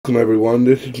Welcome everyone,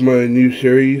 this is my new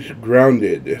series,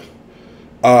 Grounded.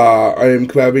 I am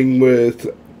collabing with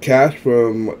Cass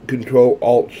from Control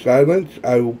Alt Silence.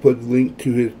 I will put a link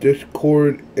to his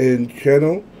Discord and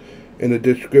channel in the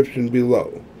description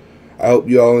below. I hope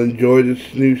you all enjoy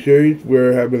this new series.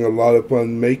 We're having a lot of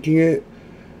fun making it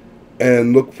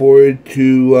and look forward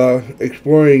to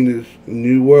exploring this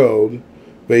new world.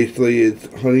 Basically, it's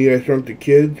Honey, I Shrunk the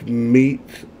Kids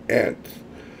meets ants.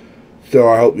 So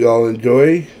I hope you all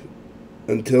enjoy.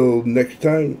 Until next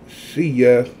time, see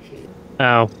ya.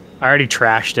 Oh, I already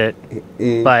trashed it,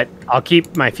 but I'll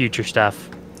keep my future stuff.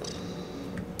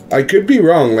 I could be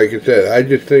wrong, like I said. I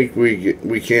just think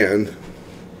we can.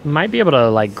 Might be able to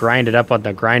like grind it up on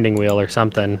the grinding wheel or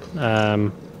something.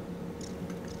 All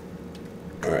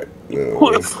right.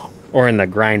 No. Or in the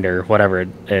grinder, whatever it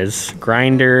is.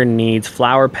 Grinder needs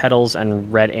flower petals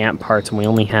and red ant parts, and we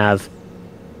only have.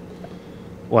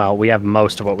 Well, we have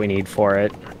most of what we need for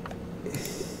it.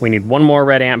 We need one more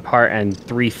red ant part and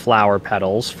 3 flower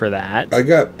petals for that. I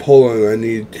got pollen I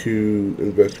need to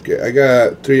investigate. I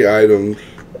got 3 items.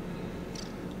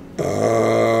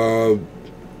 Trying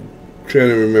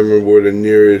to remember where the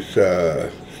nearest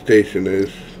station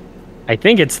is. I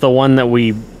think it's the one that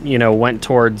we, went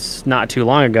towards not too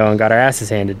long ago and got our asses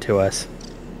handed to us.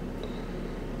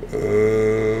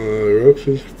 Ropes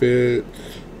and spits.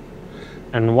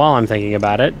 And while I'm thinking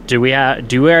about it, do we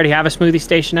already have a smoothie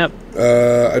station up?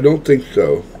 I don't think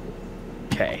so.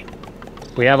 Okay.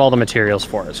 We have all the materials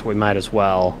for it, so we might as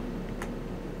well.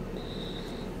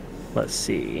 Let's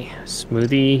see.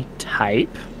 Smoothie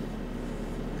type.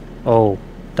 Oh,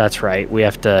 that's right. We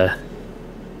have to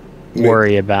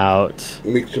worry about...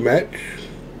 Mix and match?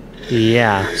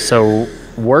 Yeah, so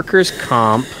workers'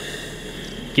 comp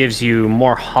gives you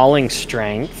more hauling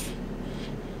strength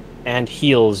and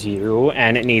heals you,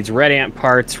 and it needs red ant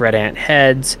parts, red ant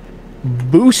heads.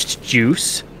 Boost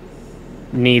juice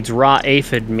needs raw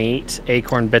aphid meat,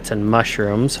 acorn bits, and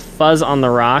mushrooms. Fuzz on the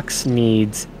rocks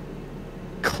needs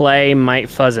clay, mite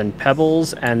fuzz, and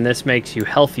pebbles, and this makes you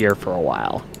healthier for a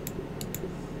while.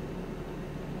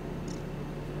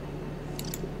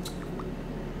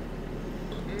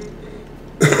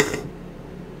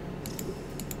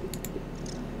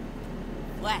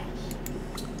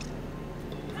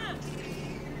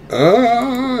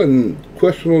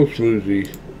 Questionable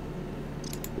smoothie.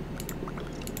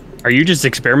 Are you just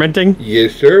experimenting?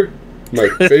 Yes, sir. My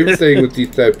favorite thing with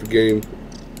these type of games.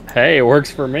 Hey, it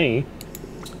works for me.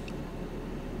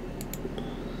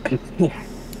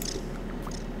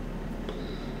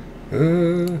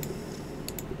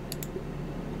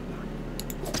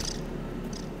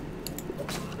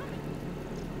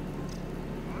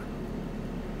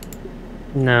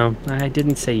 No, I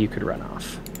didn't say you could run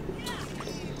off.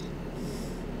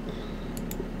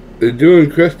 They're doing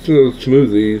questionable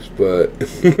smoothies, but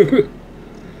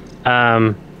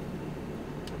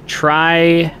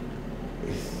try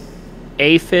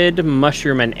aphid,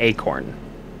 mushroom, and acorn.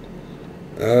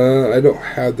 I don't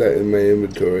have that in my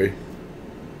inventory.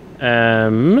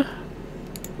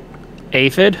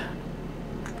 Aphid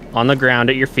on the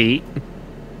ground at your feet.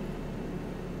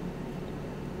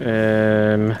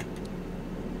 Let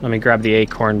me grab the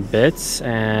acorn bits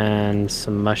and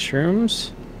some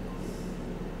mushrooms.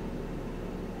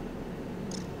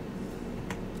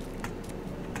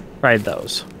 Try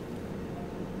those.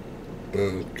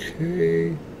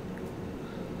 Okay.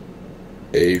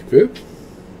 Aphid.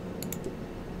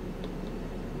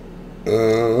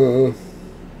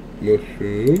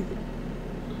 Mushroom.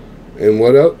 And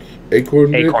what else?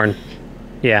 Acorn bits? Acorn.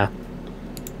 Yeah.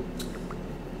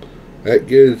 That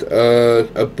gives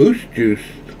a boost juice.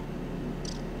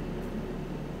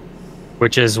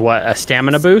 Which is what? A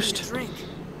stamina boost?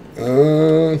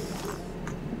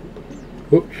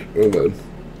 Oops. Hold on.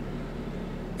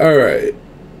 Alright.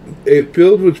 It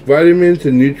filled with vitamins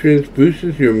and nutrients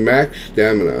boosts your max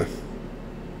stamina.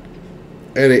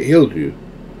 And it heals you.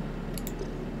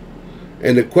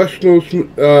 And the questionable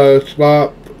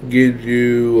slop gives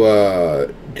you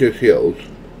just heals.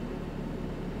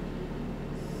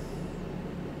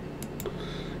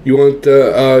 You want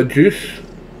the juice?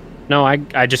 No, I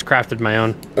just crafted my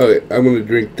own. Okay, I'm gonna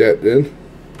drink that then.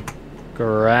 Go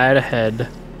right ahead.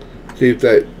 See if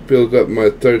that fills up my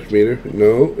thirst meter.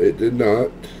 No, it did not.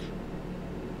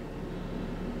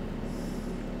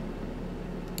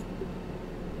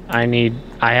 I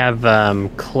have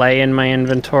clay in my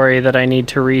inventory that I need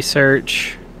to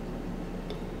research.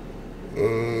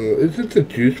 Isn't the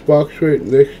juice box right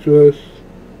next to us?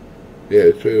 Yeah,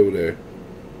 it's right over there.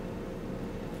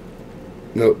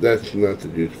 No, that's not the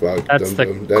juice box. That's the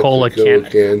cola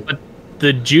can. But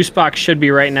the juice box should be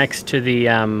right next to the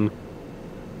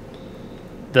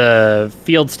the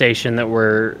field station that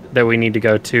we need to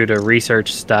go to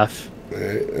research stuff.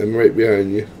 Alright, I'm right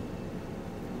behind you.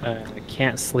 I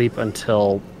can't sleep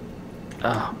until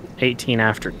 18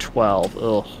 after 12.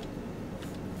 Ugh.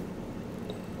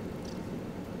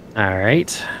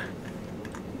 Alright.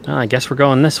 Well, I guess we're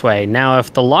going this way. Now,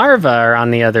 if the larvae are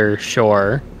on the other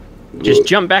shore, just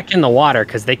jump back in the water,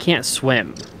 because they can't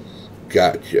swim.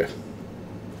 Gotcha.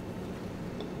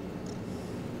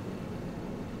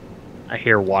 I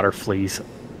hear water fleas.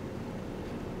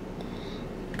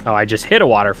 Oh, I just hit a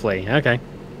water flea. Okay.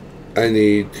 I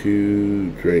need to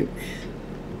drink.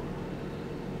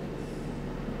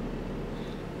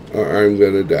 Or I'm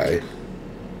gonna die.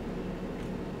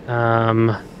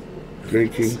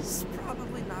 Drinking.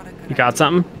 You got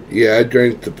something? Yeah, I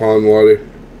drank the pond water.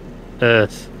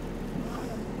 Ugh.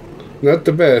 Not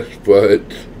the best, but...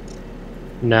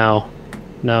 No.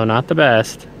 No, not the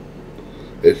best.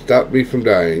 It stopped me from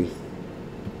dying.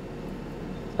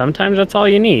 Sometimes that's all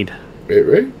you need.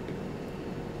 Right?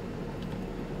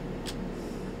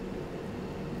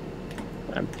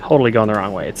 I'm totally going the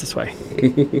wrong way. It's this way.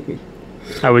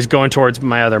 I was going towards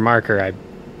my other marker. I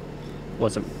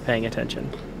wasn't paying attention.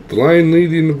 Blind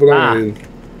leading the blind.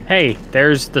 Hey,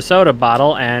 there's the soda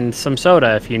bottle and some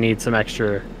soda if you need some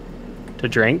extra to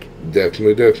drink.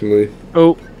 Definitely.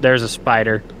 Oh, there's a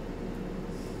spider.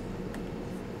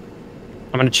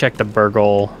 I'm going to check the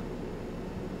burgle.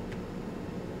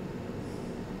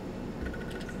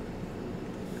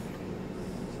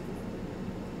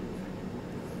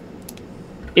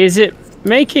 Is it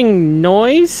making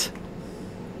noise?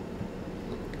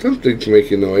 Something's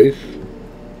making noise.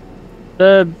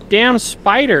 The damn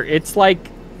spider, it's like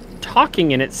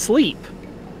talking in its sleep.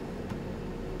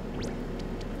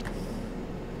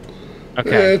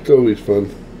 Okay. That's always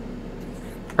fun.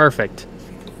 Perfect.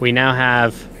 We now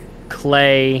have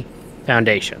clay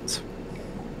foundations.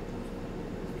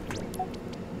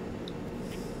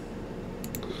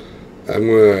 I'm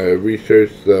gonna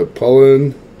research the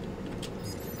pollen.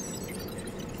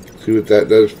 See what that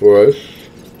does for us.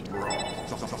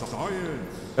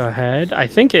 Go ahead. I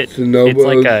think it's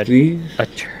like a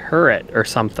turret or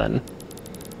something.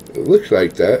 It looks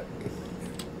like that.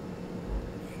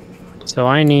 So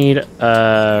I need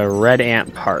red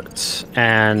ant parts,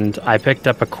 and I picked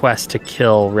up a quest to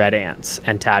kill red ants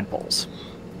and tadpoles.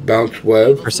 Bounce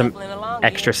web. For some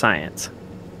extra science.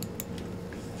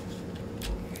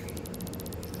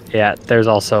 Yeah, there's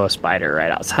also a spider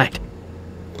right outside.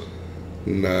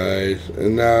 Nice.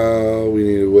 And now we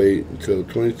need to wait until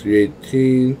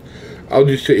 2318. I'll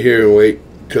just sit here and wait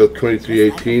until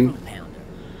 2318.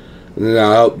 And then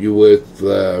I'll help you with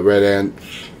red ants.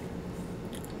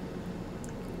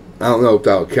 I don't know if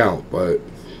that'll count, but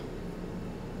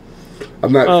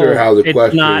I'm not sure how the question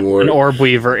works. It's not an orb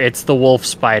weaver, it's the wolf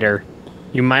spider.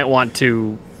 You might want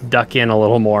to duck in a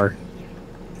little more.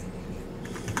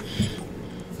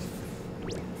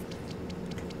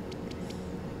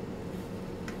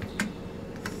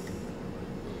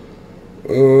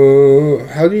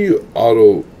 How do you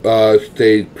auto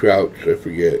stay crouched? I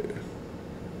forget.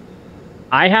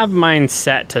 I have mine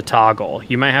set to toggle.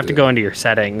 You might have to go into your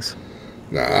settings.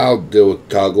 Nah, I'll deal with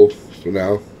toggle for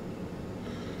now.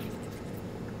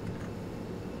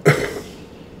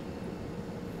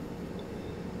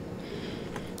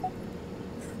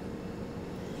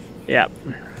 Yep.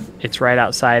 It's right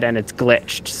outside and it's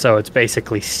glitched, so it's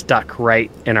basically stuck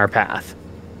right in our path.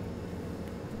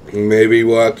 Maybe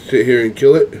we'll have to sit here and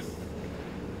kill it.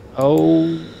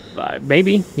 Oh,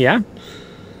 maybe, yeah.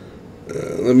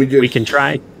 We can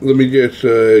try. Let me just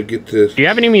get this. Do you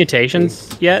have any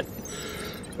mutations yet?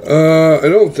 I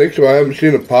don't think so. I haven't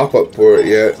seen a pop-up for it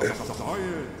yet.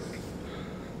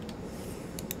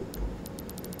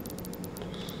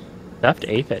 Stuffed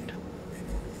aphid.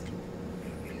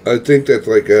 I think that's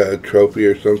like a trophy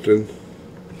or something.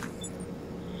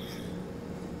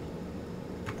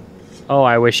 Oh,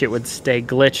 I wish it would stay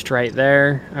glitched right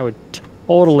there. I would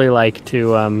totally like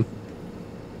to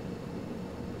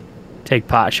take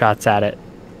pot shots at it.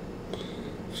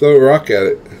 Throw a rock at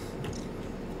it.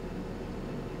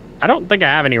 I don't think I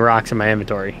have any rocks in my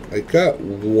inventory. I got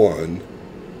one.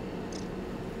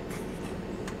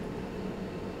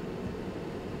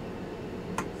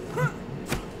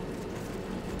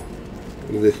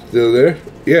 Is it still there?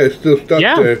 Yeah, it's still stuck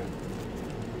there.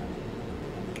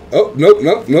 Oh, nope.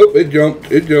 It jumped.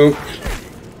 Don't think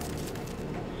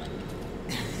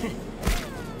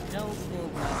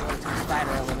my go-to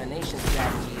spider elimination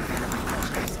strategy is going to be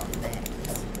much use on that.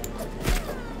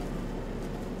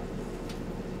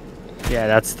 Yeah,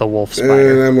 that's the wolf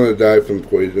spider. And I'm going to die from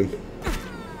poison.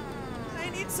 I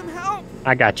need some help.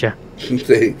 I gotcha.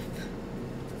 Thanks.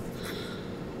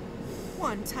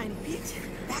 on, Tiny Pete.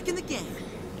 Back in the game.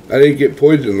 I didn't get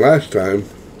poisoned last time.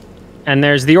 And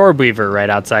there's the orb weaver right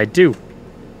outside too.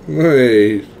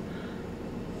 Nice.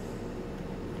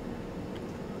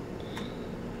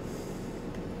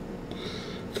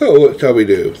 So what shall we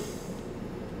do?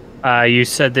 You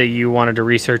said that you wanted to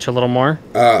research a little more.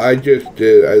 I just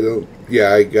did. I don't.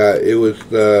 Yeah, I got. It was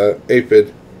the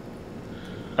aphid.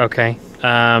 Okay.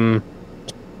 At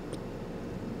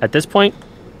this point,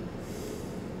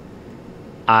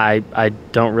 I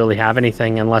don't really have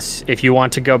anything unless if you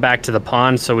want to go back to the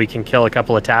pond so we can kill a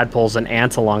couple of tadpoles and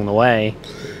ants along the way.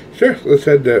 Sure, let's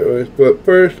head that way. But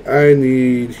first, I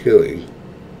need healing.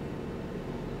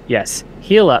 Yes.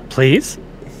 Heal up, please.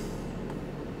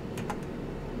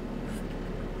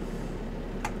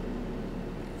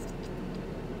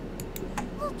 A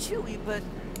little chewy, but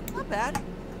not bad.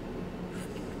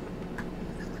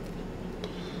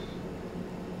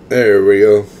 There we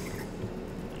go.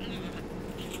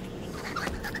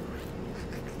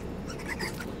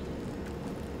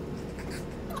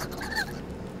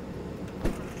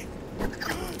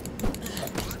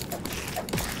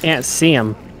 Can't see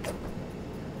him.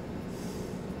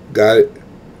 Got it.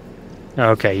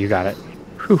 Okay, you got it.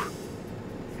 Whew.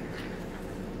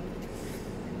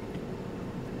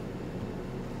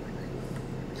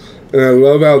 And I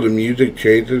love how the music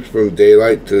changes from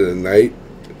daylight to the night.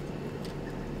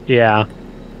 Yeah.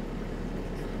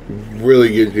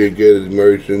 Really gives you a good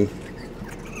immersion.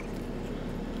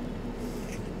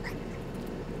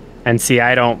 And see,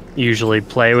 I don't usually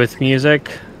play with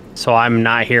music, so I'm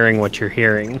not hearing what you're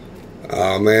hearing.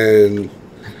 Oh man,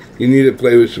 you need to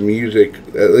play with some music,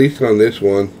 at least on this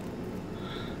one.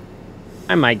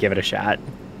 I might give it a shot.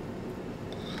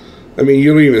 I mean,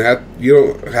 you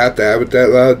don't have to have it that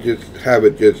loud. Just have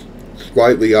it just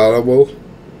slightly audible.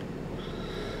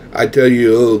 I tell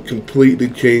you, it'll completely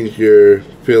change your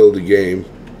feel of the game.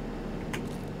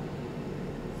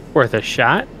 Worth a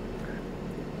shot?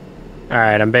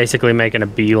 Alright, I'm basically making a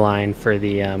beeline for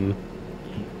the, Yeah,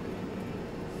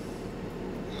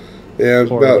 I'm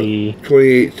for about the...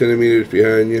 28 centimeters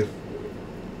behind you.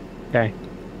 Okay.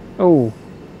 Oh,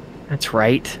 that's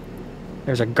right.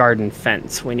 There's a garden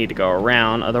fence we need to go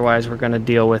around, otherwise we're going to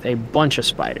deal with a bunch of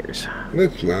spiders.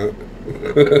 That's not.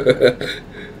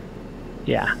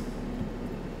 Yeah.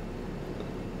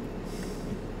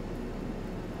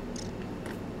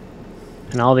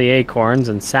 And all the acorns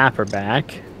and sap are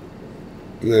back.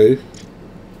 Nice.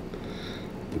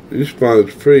 This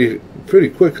spawn's pretty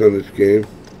quick on this game.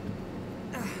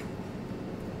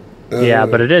 Yeah,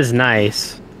 but it is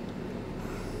nice.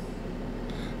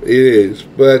 It is,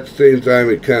 but at the same time,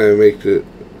 it kind of makes it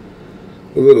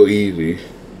a little easy.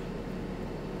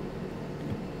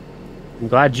 I'm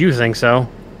glad you think so.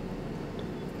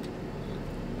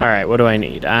 Alright, what do I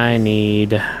need? I need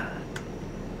 2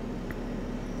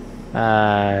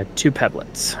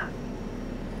 pebblets.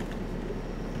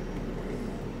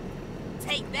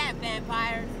 Take that,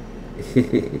 vampires!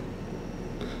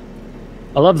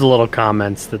 I love the little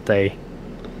comments that they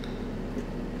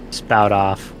spout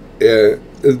off. Yeah,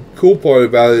 the cool part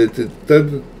about it is it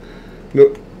doesn't.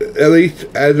 No, at least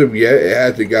as of yet, it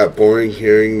hasn't got boring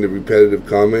hearing the repetitive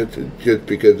comments. It's just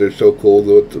because they're so cool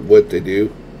with what they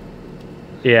do.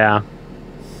 Yeah.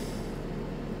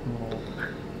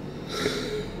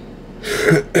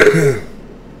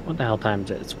 What the hell time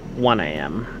is it? It's 1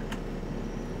 a.m.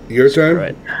 Your time?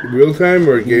 Right. Real time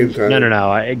or game time?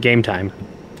 No. Game time.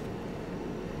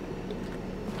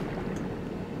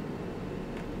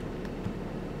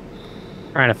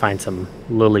 Trying to find some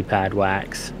lily pad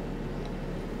wax.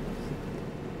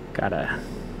 Gotta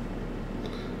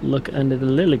look under the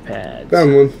lily pads.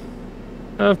 Found one.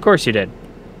 Of course you did.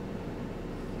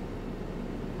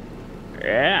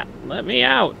 Yeah, let me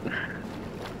out.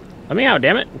 Let me out,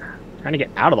 damn it. Trying to get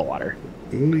out of the water.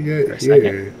 What do we For got a here?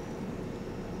 second.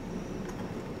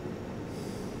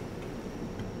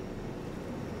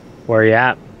 Where are you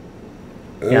at?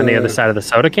 You on the other side of the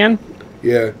soda can?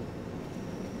 Yeah.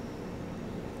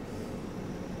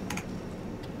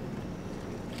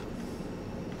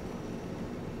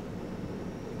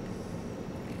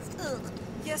 Ugh,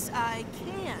 guess I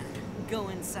can go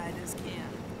inside this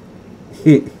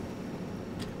can.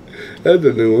 That's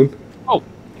a new one. Oh,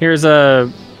 here's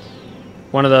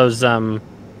one of those the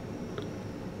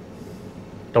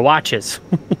watches.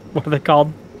 What are they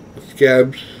called?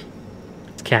 Scabs.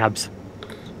 It's cabs.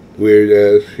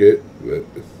 Weird ass shit, but.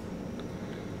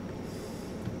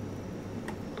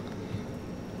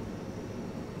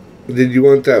 Did you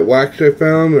want that wax I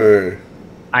found, or?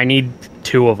 I need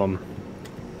 2 of them.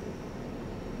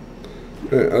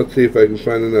 Alright, I'll see if I can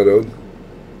find another one.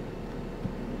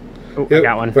 Oh, Yep, I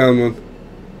got one. found one.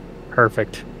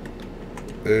 Perfect.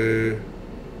 There.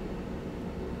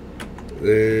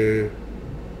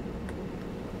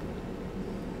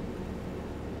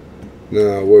 Now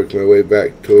I'll work my way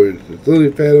back towards the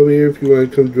lily pad over here if you want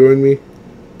to come join me.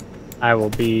 I will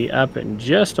be up in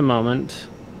just a moment.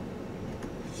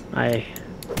 I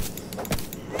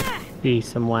see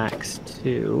some wax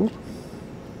too.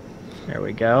 There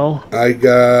we go. I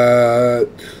got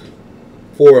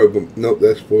 4 of them. Nope,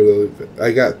 that's 4 lily pads.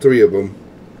 I got 3 of them.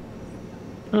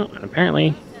 Oh, and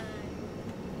apparently...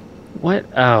 What?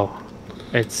 Oh.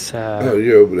 It's, Oh,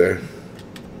 you're over there.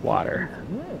 water.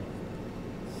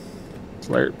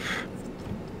 Slurp.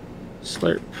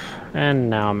 Slurp. And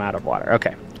now I'm out of water.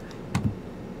 Okay.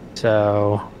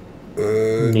 So...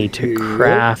 need to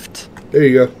craft... There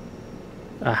you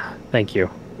go. Thank you.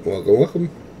 Welcome, welcome.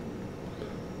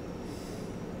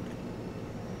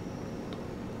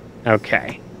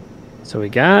 Okay. So we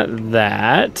got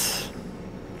that.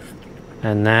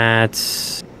 And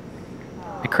that's...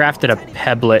 I crafted a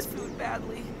pebblet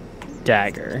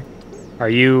dagger. Are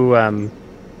you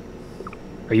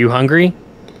hungry?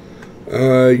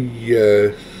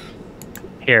 Yes.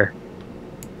 Here.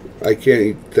 I can't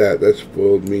eat that. That's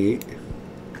spoiled meat.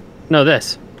 No,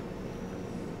 this.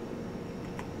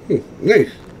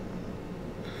 Nice.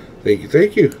 Thank you,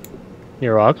 thank you.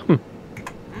 You're welcome.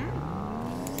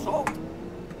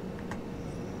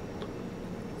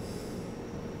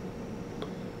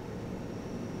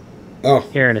 Oh,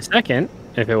 Here in a second,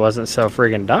 if it wasn't so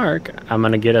friggin' dark, I'm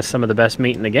gonna get us some of the best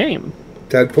meat in the game.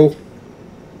 tadpole?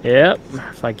 Yep,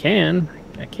 if I can.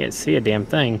 I can't see a damn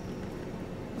thing.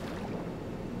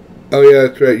 Oh yeah,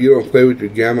 that's right. You don't play with your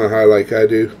gamma high like I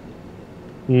do.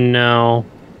 No.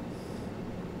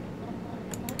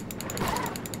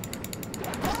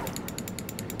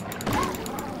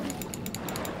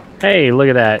 Hey, look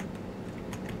at that.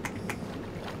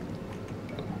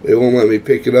 They won't let me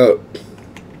pick it up.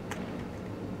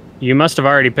 You must have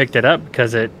already picked it up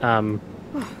because it,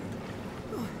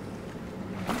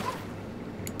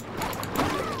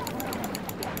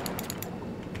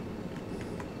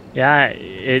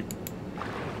 yeah,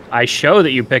 I show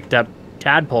that you picked up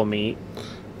tadpole meat.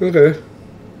 Okay.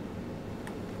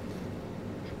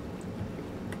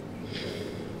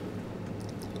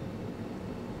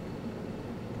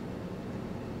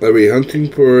 Are we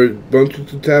hunting for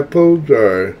bunches of tadpoles,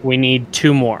 or? We need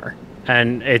 2 more,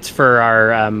 and it's for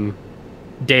our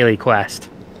daily quest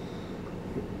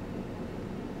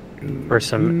for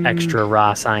some extra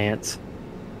raw science.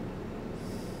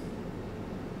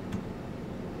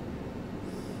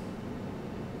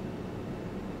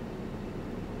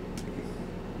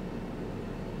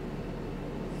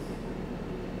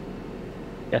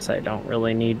 Guess I don't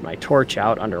really need my torch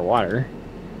out underwater.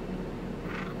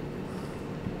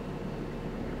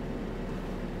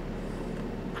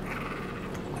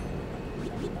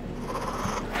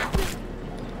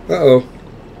 Uh-oh.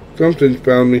 Something's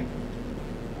found me.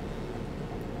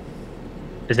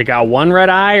 Has it got 1 red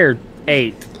eye or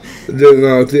 8? I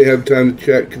didn't have time to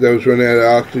check because I was running out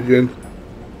of oxygen.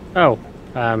 Oh,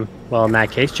 well, in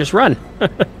that case, just run.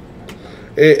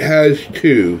 It has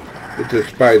 2. It's a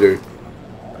spider.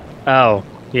 Oh,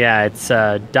 yeah, it's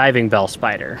a diving bell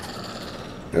spider.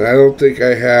 And I don't think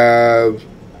I have...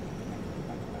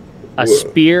 A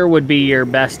spear would be your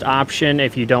best option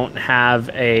if you don't have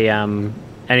a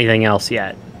anything else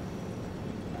yet.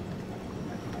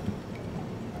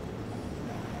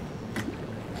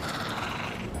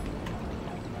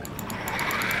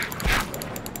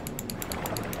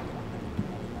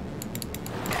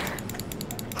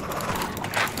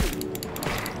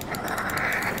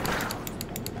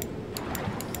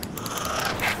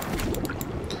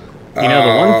 You know,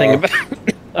 the one thing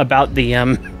about the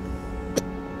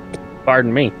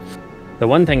pardon me. The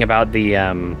one thing about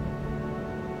the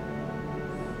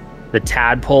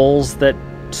tadpoles that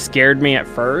scared me at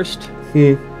first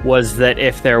was that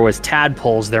if there was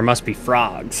tadpoles, there must be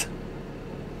frogs.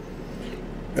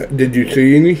 Did you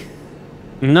see any?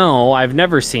 No, I've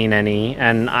never seen any,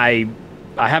 and I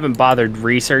haven't bothered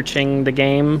researching the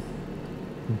game,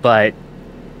 but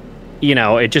you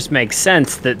know, it just makes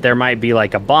sense that there might be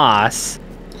like a boss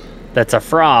that's a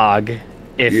frog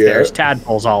if there's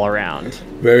tadpoles all around.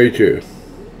 Very true.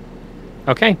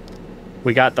 Okay.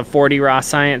 We got the 40 raw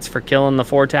science for killing the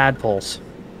 4 tadpoles.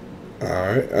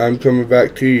 Alright, I'm coming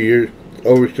back to you. You're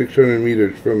over 600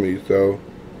 meters from me, so...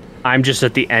 I'm just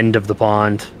at the end of the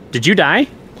pond. Did you die?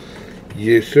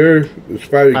 Yes, sir. The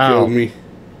spider killed me.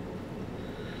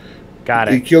 Got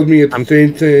it. He killed me at the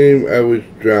same time I was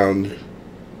drowned.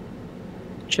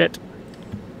 Shit.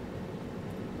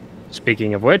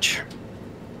 Speaking of which...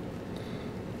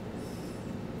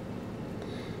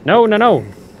 No, no, no.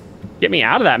 Get me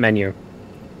out of that menu.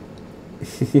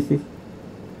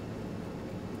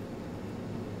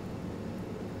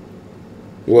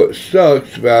 What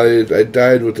sucks about it is I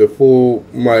died with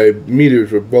my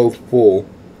meters were both full.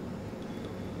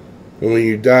 And when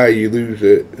you die, you lose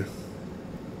it.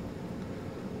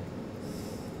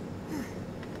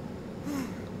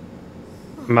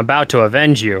 I'm about to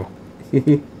avenge you.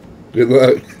 Good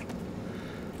luck.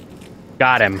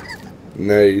 Got him.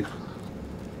 Nice.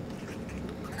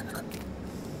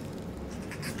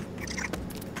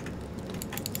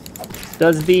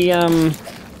 Does the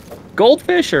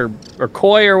goldfish or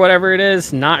koi or whatever it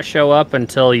is not show up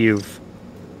until you've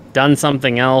done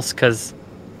something else? Because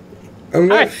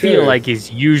I feel like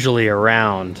he's usually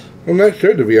around. I'm not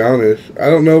sure, to be honest.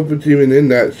 I don't know if it's even in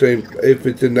that same, if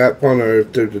it's in that pond or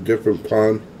if there's a different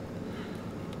pond.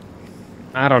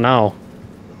 I don't know.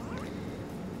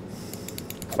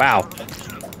 Wow.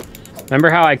 Remember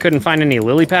how I couldn't find any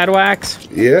lily pad wax?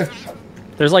 Yeah.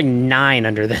 There's like 9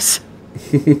 under this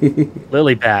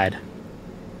lily pad.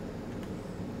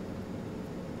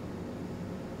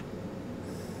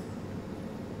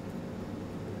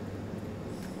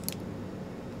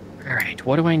 Alright,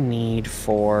 what do I need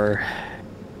for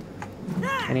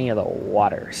any of the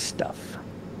water stuff?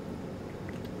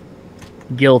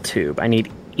 Gill tube. I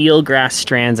need eelgrass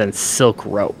strands and silk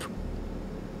rope.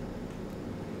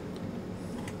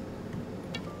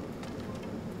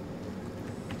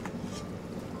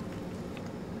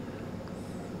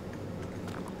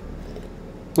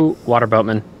 Ooh, water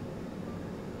boatman.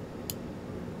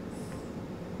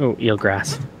 Ooh,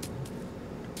 eelgrass.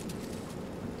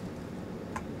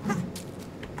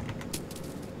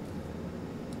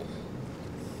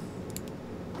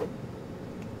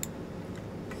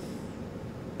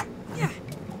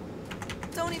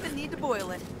 Don't even need to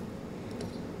boil it.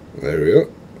 There we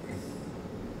go.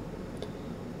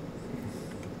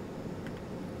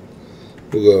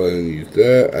 We'll go ahead and use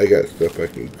that. I got stuff I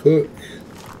can cook.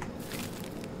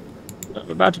 I'm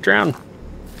about to drown.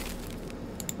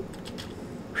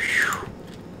 Whew.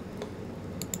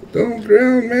 Don't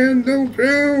drown, man. Don't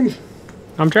drown.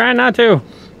 I'm trying not to.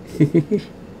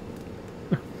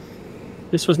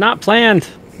 This was not planned.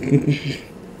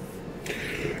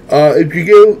 If you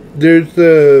go, there's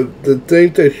the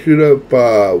things that shoot up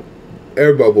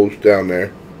air bubbles down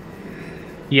there.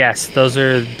 Yes, those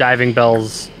are diving bell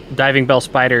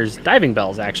spiders. Diving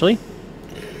bells, actually.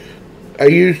 I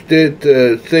used it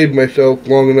to save myself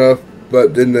long enough,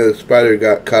 but then the spider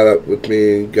got caught up with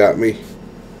me and got me.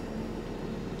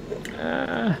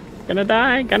 Gonna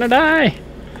die, gonna die.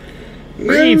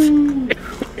 Breathe. No.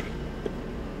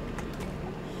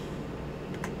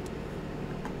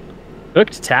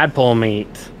 Cooked tadpole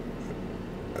meat.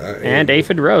 And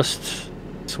aphid roast.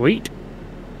 Sweet.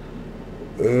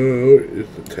 Where is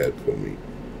the tadpole meat?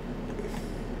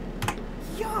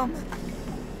 Yum.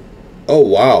 Oh,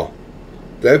 wow.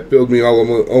 That filled me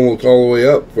almost all the way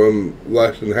up from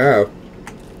less than half.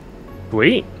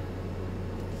 Sweet.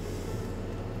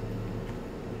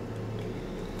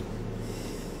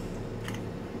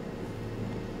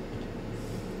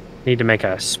 Need to make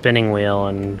a spinning wheel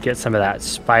and get some of that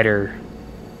spider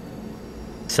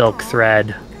silk thread.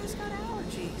 You guys got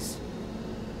allergies.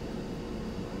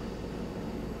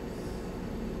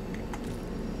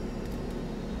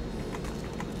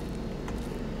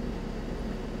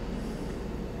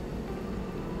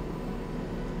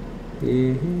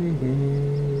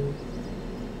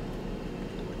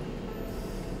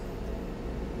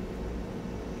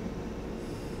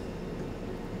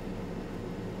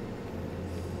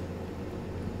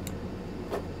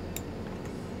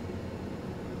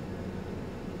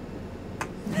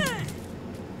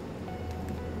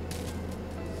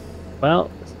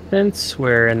 Well, since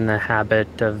we're in the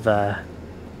habit of,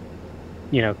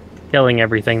 killing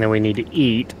everything that we need to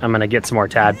eat, I'm gonna get some more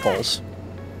tadpoles.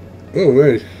 Oh,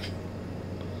 nice.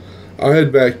 I'll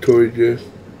head back towards you.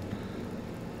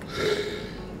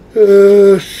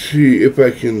 Let's see if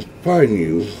I can find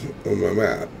you on my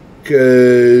map.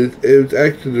 Because it was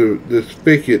actually the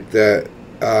spigot that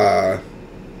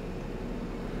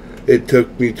it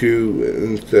took me to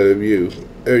instead of you.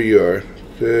 There you are. It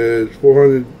says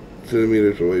 400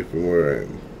 centimeters away from where I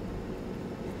am.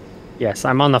 Yes,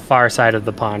 I'm on the far side of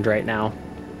the pond right now.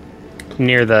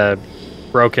 Near the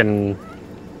broken,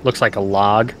 looks like a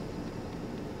log.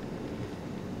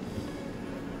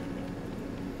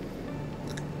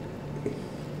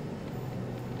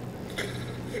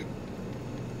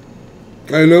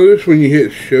 I noticed when you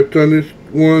hit shift on this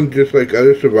one, just like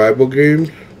other survival games,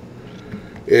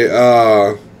 it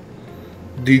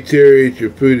deteriorates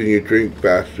your food and your drink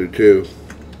faster too.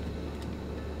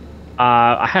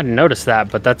 I hadn't noticed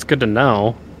that, but that's good to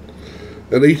know.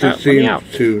 At least it Let me out.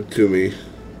 seems to me.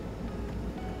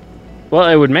 Well,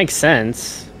 it would make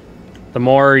sense. The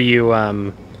more you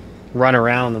run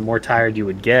around, the more tired you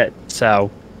would get. So,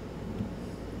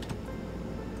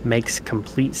 makes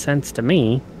complete sense to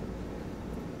me.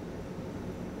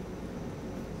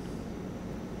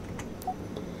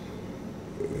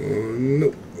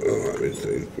 Nope. Oh, I'm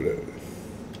insane for that.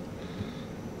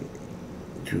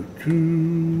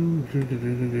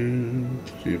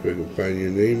 See if I can find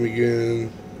your name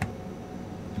again.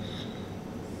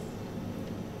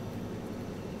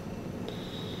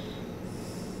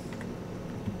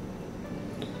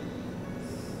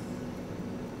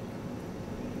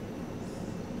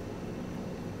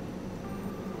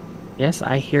 Yes,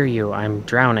 I hear you. I'm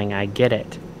drowning. I get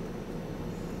it.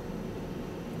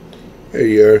 There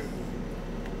you are.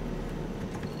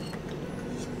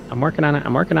 I'm working on it.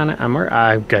 I'm working on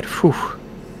it. Good. Whew.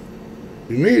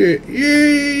 You made it.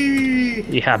 Yay!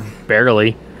 Yeah,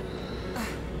 barely.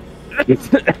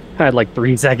 I had like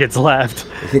 3 seconds left.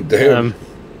 Damn.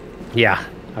 Yeah,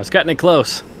 I was cutting it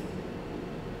close.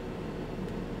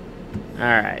 All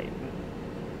right.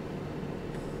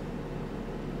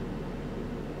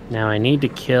 Now I need to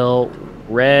kill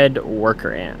red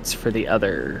worker ants for the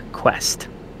other quest.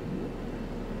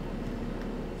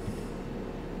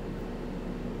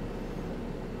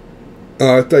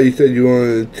 Oh, I thought you said you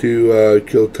wanted to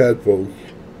kill tadpoles.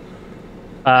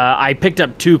 I picked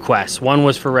up 2 quests. One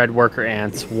was for red worker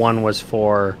ants. One was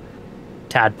for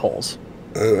tadpoles.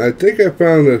 I think I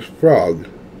found this frog.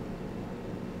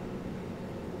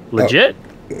 Legit?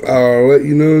 I'll let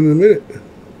you know in a minute.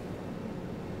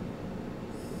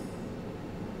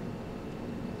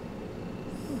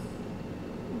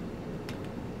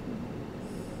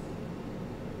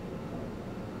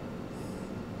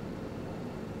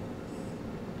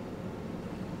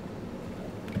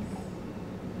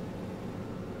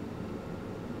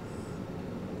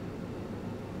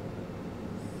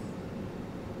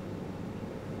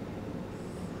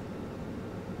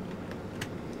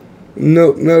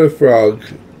 Nope, not a frog.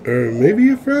 Or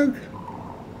maybe a frog?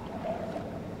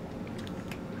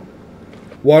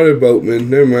 Water boatman,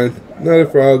 never mind. Not a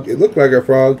frog. It looked like a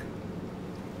frog.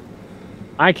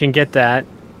 I can get that,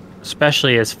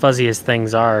 especially as fuzzy as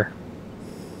things are.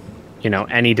 You know,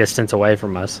 any distance away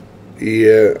from us.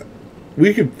 Yeah.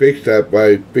 We could fix that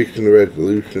by fixing the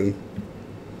resolution.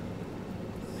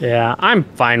 Yeah, I'm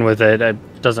fine with it.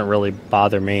 It doesn't really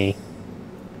bother me.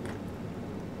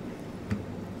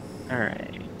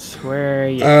 Alright, where are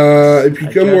you? If you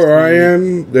come where I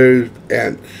am, there's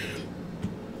ants.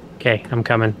 Okay, I'm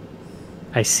coming.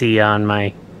 I see on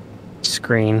my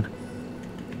screen.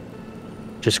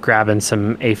 Just grabbing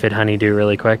some aphid honeydew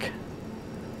really quick.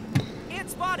 Ant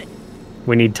spotted.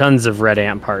 We need tons of red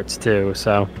ant parts too,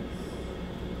 so.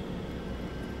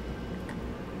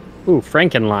 Ooh,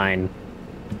 Frankenline.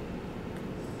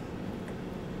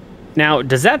 Now,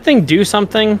 does that thing do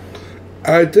something?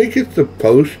 I think it's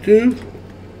supposed to.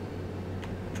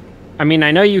 I mean, I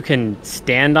know you can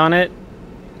stand on it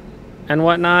and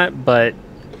whatnot, but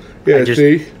Yeah,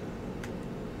 see?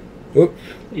 Whoops.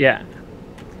 yeah.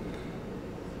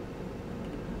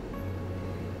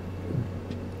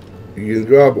 You can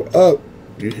drop up.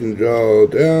 You can draw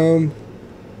down.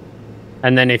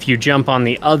 And then if you jump on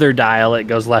the other dial, it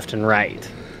goes left and right.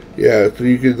 Yeah, so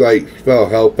you could like spell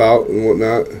help out and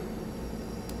whatnot.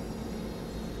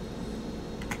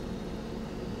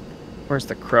 Where's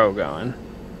the crow going?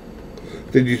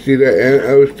 Did you see that ant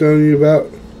I was telling you about?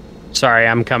 Sorry,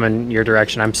 I'm coming your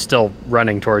direction. I'm still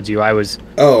running towards you. I was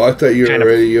Oh, I thought you were kind of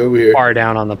already over here. far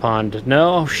down on the pond.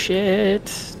 No, shit.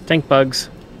 Stink bugs.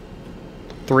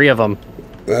 3 of them.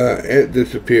 Ant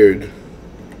disappeared.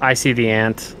 I see the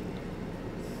ant.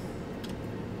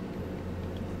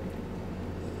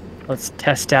 Let's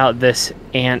test out this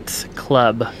ant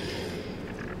club.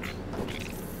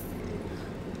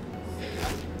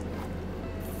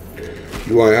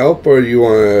 You want help or you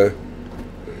want to...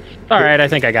 Alright, I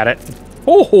think I got it.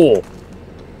 Oh!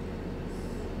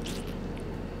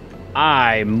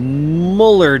 I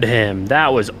mullered him.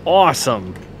 That was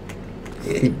awesome.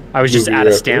 I was just out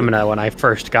of stamina when I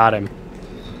first got him.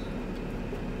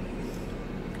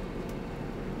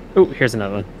 Oh, here's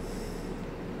another one.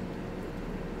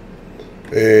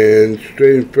 And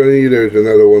straight in front of you, there's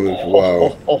another one as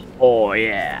well. Oh,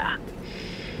 yeah.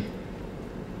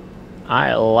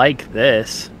 I like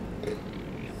this.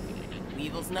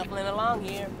 Weevil snuffling along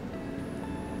here.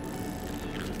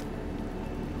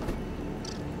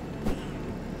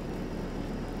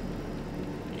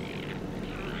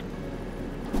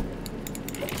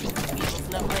 Weevil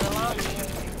snuffling along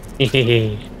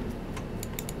here.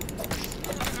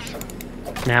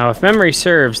 Now, if memory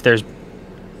serves, there's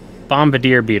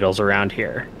bombardier beetles around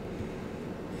here.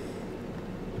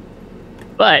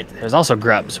 But there's also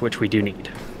grubs, which we do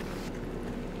need.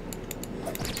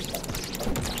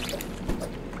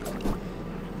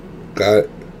 Got it.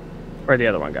 Where'd the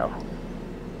other one go?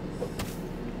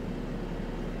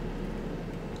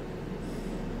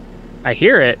 I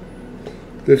hear it.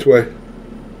 This way.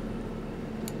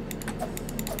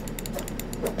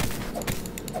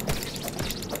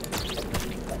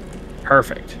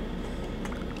 Perfect.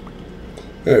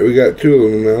 Alright, we got 2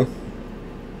 of them now.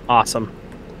 Awesome.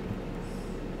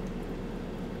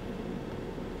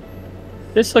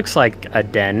 This looks like a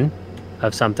den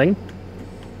of something.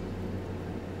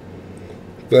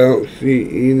 I don't see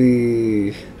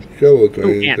any shovels or Ooh,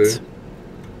 anything. ants.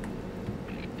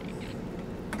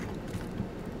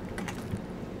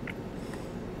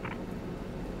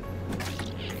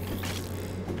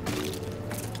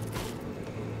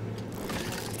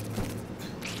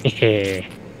 Hehe.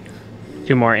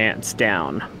 2 more ants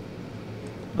down.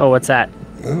 Oh, what's that?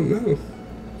 I don't know.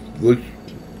 Looks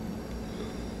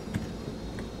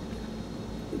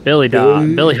Billy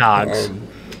dog. Billy hogs.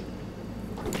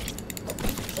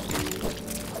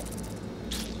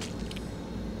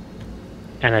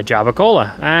 And a Java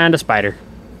Cola. And a spider.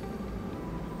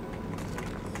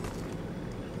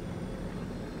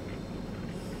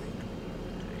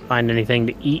 Find anything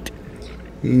to eat?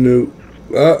 No.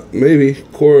 Maybe.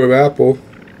 Core of apple.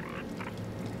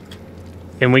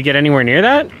 Can we get anywhere near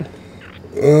that?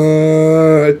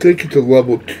 I think it's a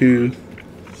level 2.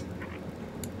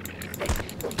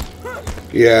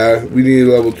 Yeah, we need a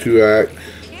level 2 axe.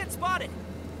 Can't spot it.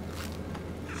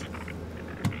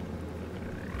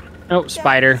 Oh,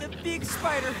 spider. It's a big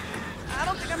spider. I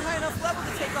don't think I'm high enough level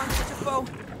to take on such a foe.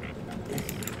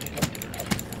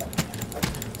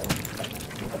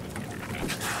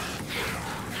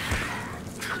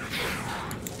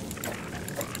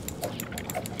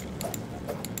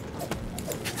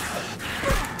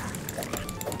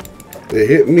 It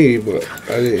hit me, but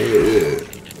I didn't hit it.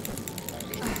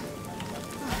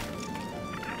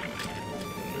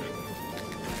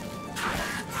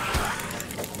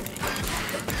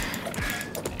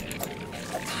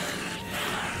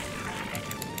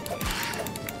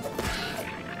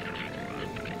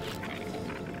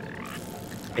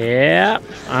 Yeah,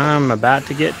 I'm about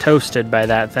to get toasted by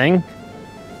that thing.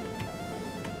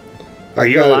 Are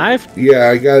you alive? Yeah,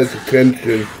 I got its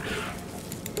attention.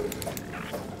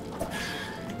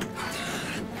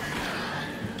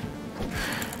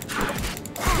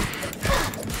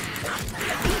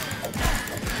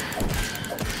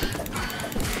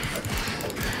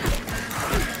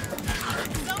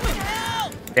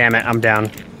 Damn it, I'm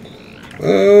down.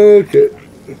 Okay.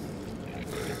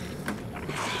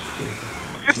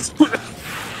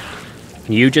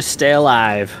 You just stay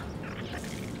alive.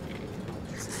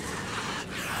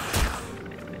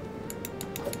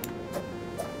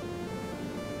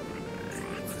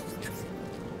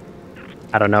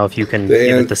 I don't know if you can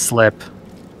give it the slip.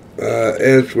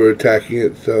 Ants were attacking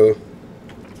it, so... You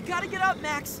gotta get up,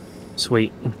 Max.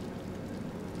 Sweet.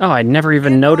 Oh, I never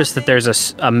even noticed that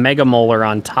there's a mega molar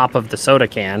on top of the soda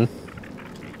can.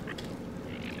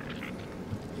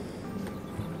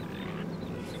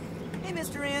 Hey,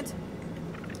 Mr. Ant.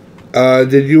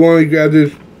 Did you want to grab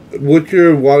this? What's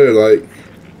your water like?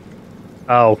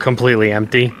 Oh, completely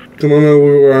empty. Come on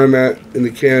over where I'm at, in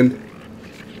the can.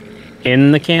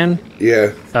 In the can?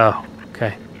 Yeah. Oh,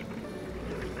 okay.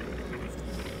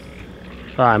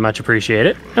 Well, I much appreciate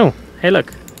it. Oh, hey,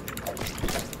 look.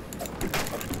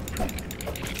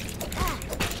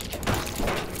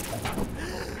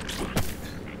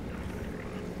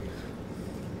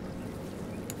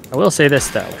 I will say this,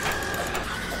 though.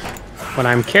 When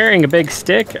I'm carrying a big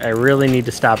stick, I really need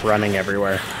to stop running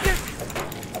everywhere.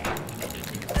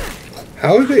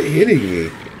 How is it hitting me?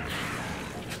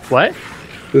 What?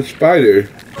 The spider.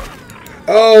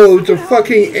 Oh, it's a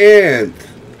fucking ant.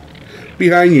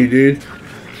 Behind you, dude.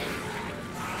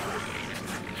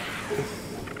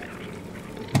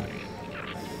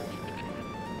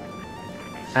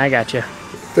 I got you.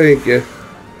 Thank you.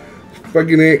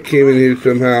 Fucking ant came in here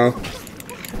somehow.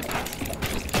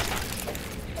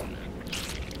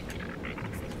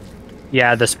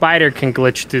 Yeah, the spider can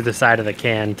glitch through the side of the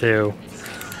can, too.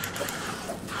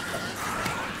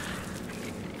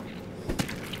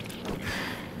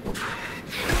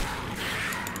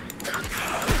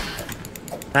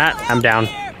 Ah, I'm down.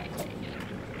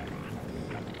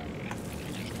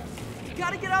 You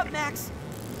gotta get up, Max.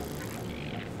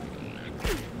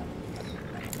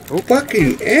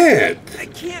 Fucking ant. I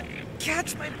can't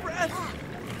catch my breath.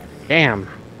 Damn.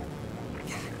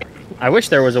 I wish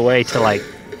there was a way to, like,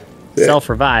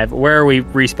 self-revive. Where are we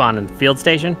respawning? Field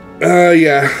station?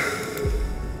 Yeah.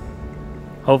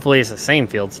 Hopefully it's the same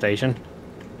field station.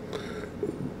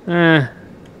 Good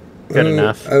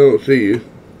enough. I don't see you.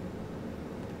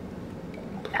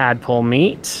 Tadpole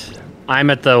meat. I'm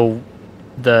at the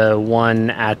one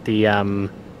at the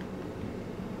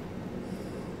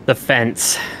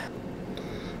fence.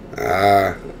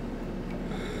 I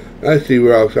see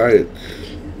we're outside.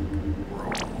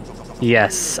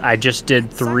 Yes, I just did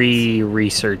 3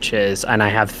 researches, and I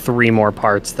have 3 more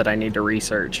parts that I need to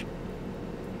research.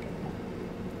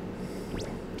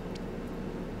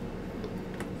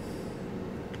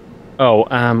 Oh,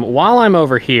 while I'm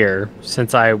over here,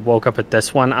 since I woke up at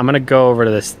this one, I'm going to go over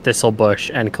to this thistle bush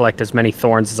and collect as many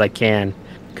thorns as I can,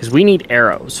 because we need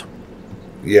arrows.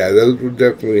 Yeah, those would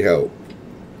definitely help.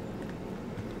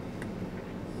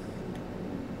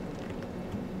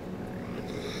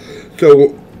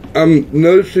 So, I'm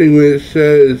noticing when it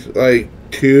says, like,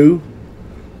 2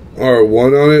 or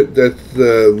 1 on it, that's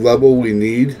the level we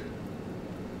need.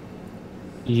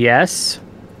 Yes.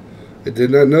 I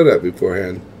did not know that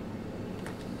beforehand.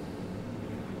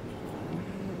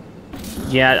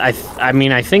 Yeah, I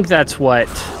mean, I think that's what...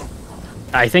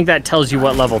 I think that tells you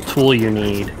what level tool you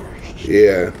need.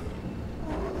 Yeah.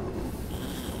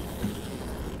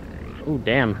 Oh,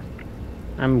 damn.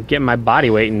 I'm getting my body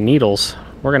weight in needles.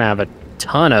 We're gonna have a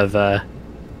ton of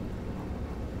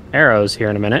arrows here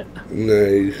in a minute.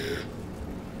 Nice.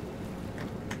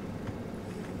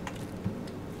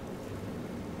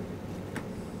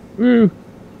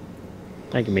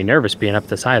 Making me nervous being up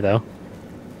this high, though.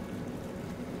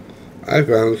 I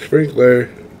found a sprinkler.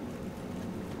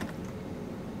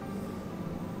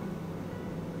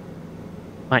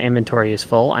 My inventory is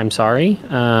full. I'm sorry.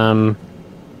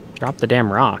 Drop the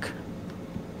damn rock.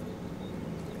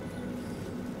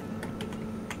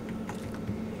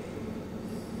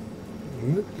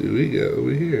 What do we got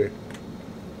over here?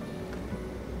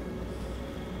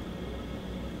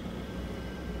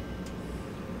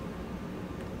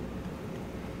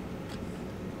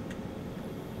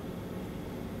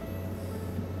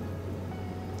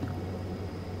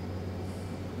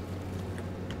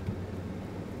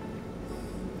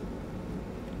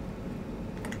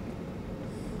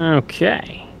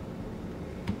 Okay.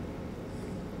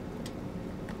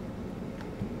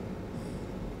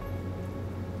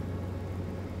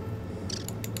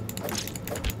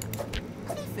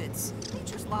 Aphids,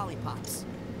 nature's lollipops.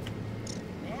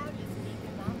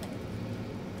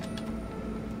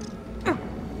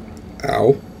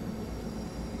 Ow.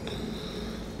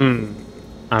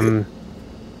 I'm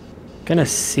gonna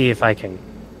see if I can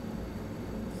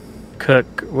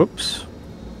cook. Whoops.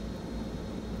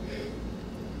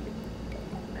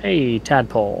 Hey,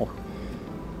 tadpole.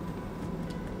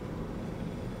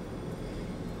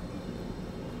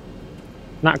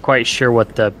 Not quite sure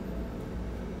what the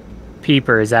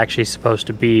peeper is actually supposed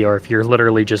to be, or if you're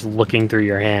literally just looking through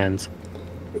your hands.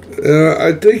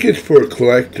 I think it's for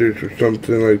collectors or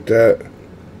something like that.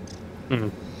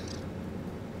 At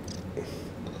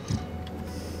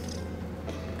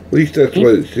least that's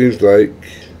what it seems like.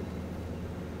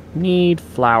 Need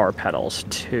flower petals,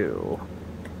 too.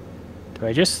 Do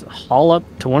I just haul up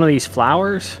to one of these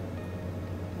flowers?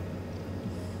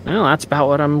 Well, that's about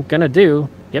what I'm gonna do.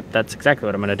 Yep, that's exactly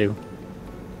what I'm gonna do.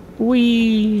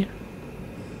 Whee!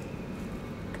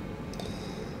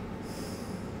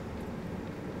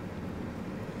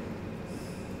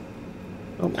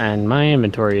 Oh, and my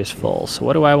inventory is full, so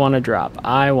what do I want to drop?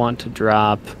 I want to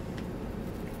drop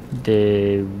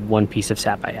the 1 piece of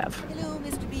sap I have. Hello,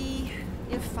 Mr. B.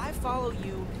 If I follow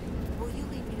you, will you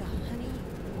lead me to honey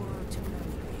or to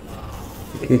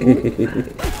another?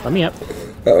 Let me up.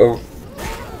 Uh-oh.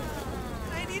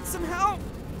 I need some help.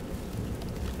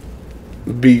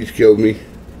 The bees killed me.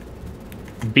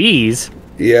 Bees?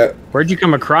 Yeah. Where'd you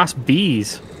come across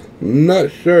bees?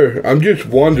 Not sure. I'm just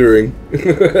wondering.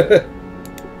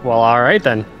 Well, alright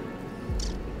then.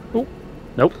 Oh,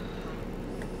 nope.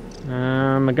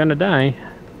 I'm gonna die.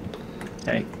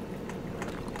 Okay.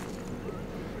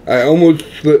 I almost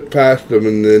slipped past them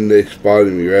and then they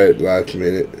spotted me right at the last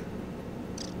minute.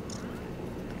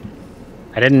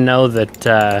 I didn't know that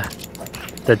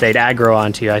that they'd aggro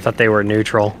onto you. I thought they were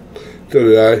neutral. So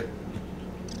did I.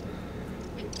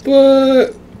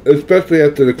 But, especially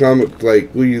after the comments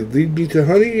like, will you lead me to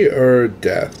honey or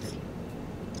death?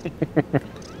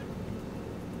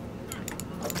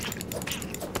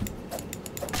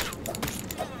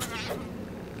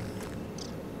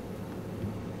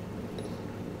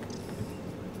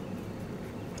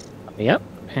 Yep,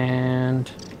 and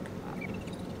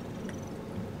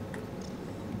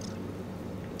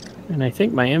And I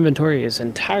think my inventory is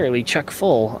entirely chock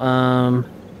full.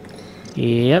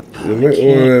 Yep. You might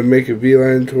want to make a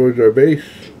beeline towards our base.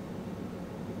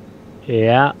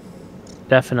 Yeah,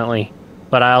 definitely.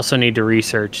 But I also need to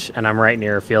research, and I'm right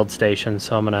near a field station,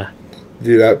 so I'm gonna...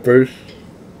 Do that first?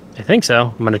 I think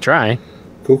so. I'm gonna try.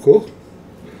 Cool, cool.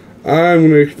 I'm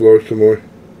gonna explore some more.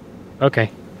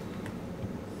 Okay.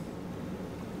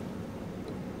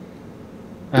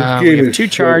 This We game have is two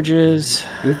charges.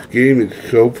 This game is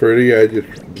so pretty, I just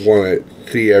want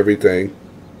to see everything.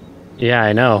 Yeah,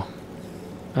 I know.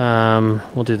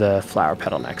 We'll do the flower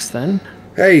petal next then.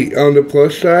 Hey, on the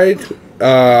plus side,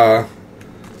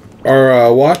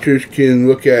 our watchers can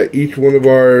look at each one of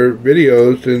our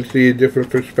videos and see a different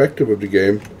perspective of the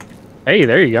game. Hey,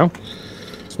 there you go.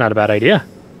 It's not a bad idea.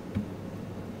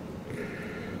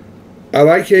 I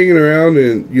like hanging around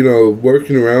and, you know,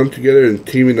 working around together and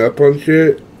teaming up on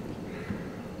shit.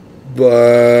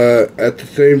 But at the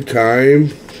same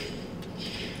time,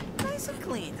 Nice and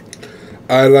clean.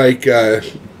 I like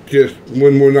just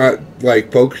when we're not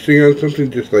like focusing on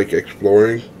something, just like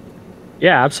exploring.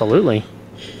 Yeah, absolutely.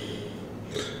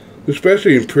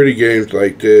 Especially in pretty games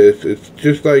like this. It's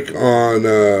just like on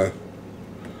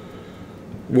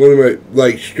one of my,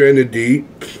 like Stranded Deep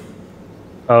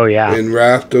Oh, yeah. and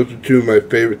Raft. Those are two of my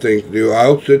favorite things to do.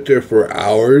 I'll sit there for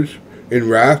hours in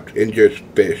Raft and just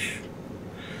fish,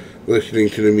 listening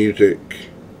to the music.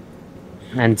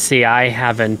 And see, I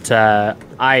haven't,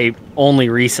 I only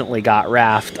recently got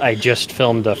Raft. I just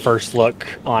filmed the first look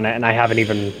on it, and I haven't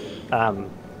even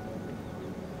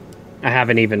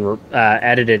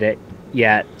edited it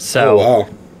yet. So Oh, wow.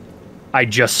 I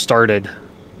just started.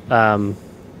 And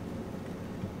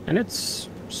it's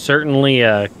certainly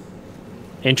a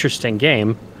interesting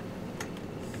game.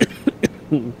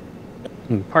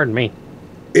 Pardon me.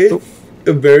 It's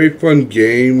a very fun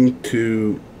game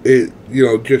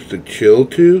just to chill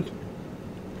to.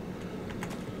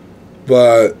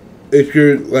 But if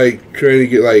you're like trying to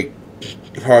get like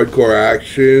hardcore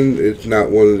action, it's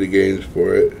not one of the games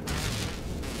for it.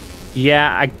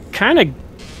 Yeah, I kind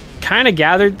of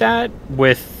gathered that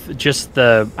with just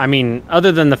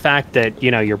other than the fact that,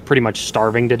 you know, you're pretty much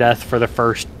starving to death for the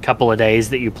first couple of days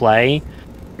that you play,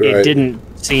 Right. It didn't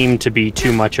seem to be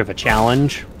too much of a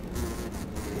challenge.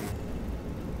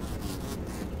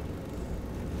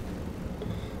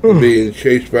 I'm being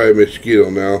chased by a mosquito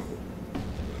now.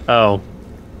 Oh,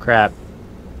 crap.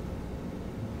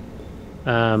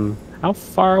 How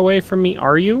far away from me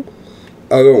are you?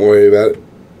 Oh, don't worry about it.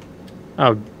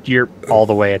 Oh, you're all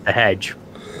the way at the hedge.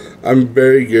 I'm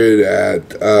very good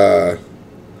at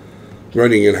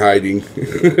running and hiding.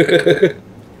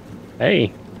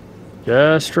 Hey,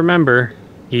 just remember,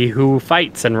 he who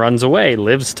fights and runs away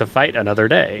lives to fight another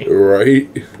day. Right?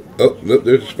 Oh, look,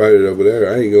 there's a spider over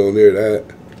there. I ain't going near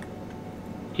that.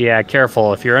 Yeah,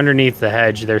 careful. If you're underneath the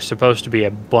hedge, there's supposed to be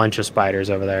a bunch of spiders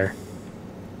over there.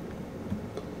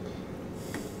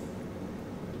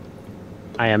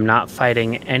 I am not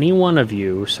fighting any one of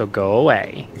you, so go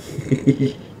away.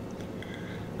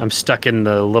 I'm stuck in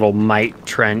the little mite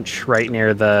trench right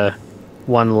near the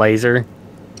one laser.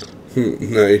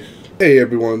 Nice. Hey,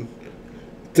 everyone.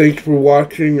 Thanks for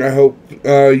watching. I hope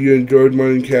you enjoyed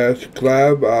Minecraft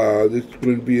Collab. This is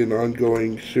going to be an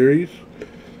ongoing series.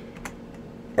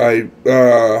 I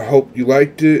hope you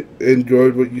liked it,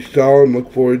 enjoyed what you saw, and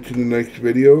look forward to the next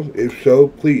video. If so,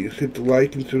 please hit the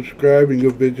like and subscribe, and go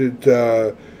visit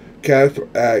Cass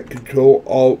at Control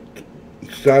Alt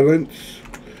Silence,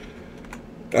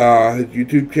 his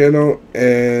YouTube channel,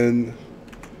 and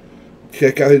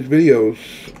check out his videos.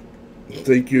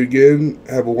 Thank you again.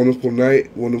 Have a wonderful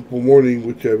night, wonderful morning,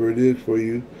 whichever it is for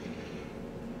you.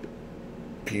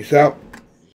 Peace out.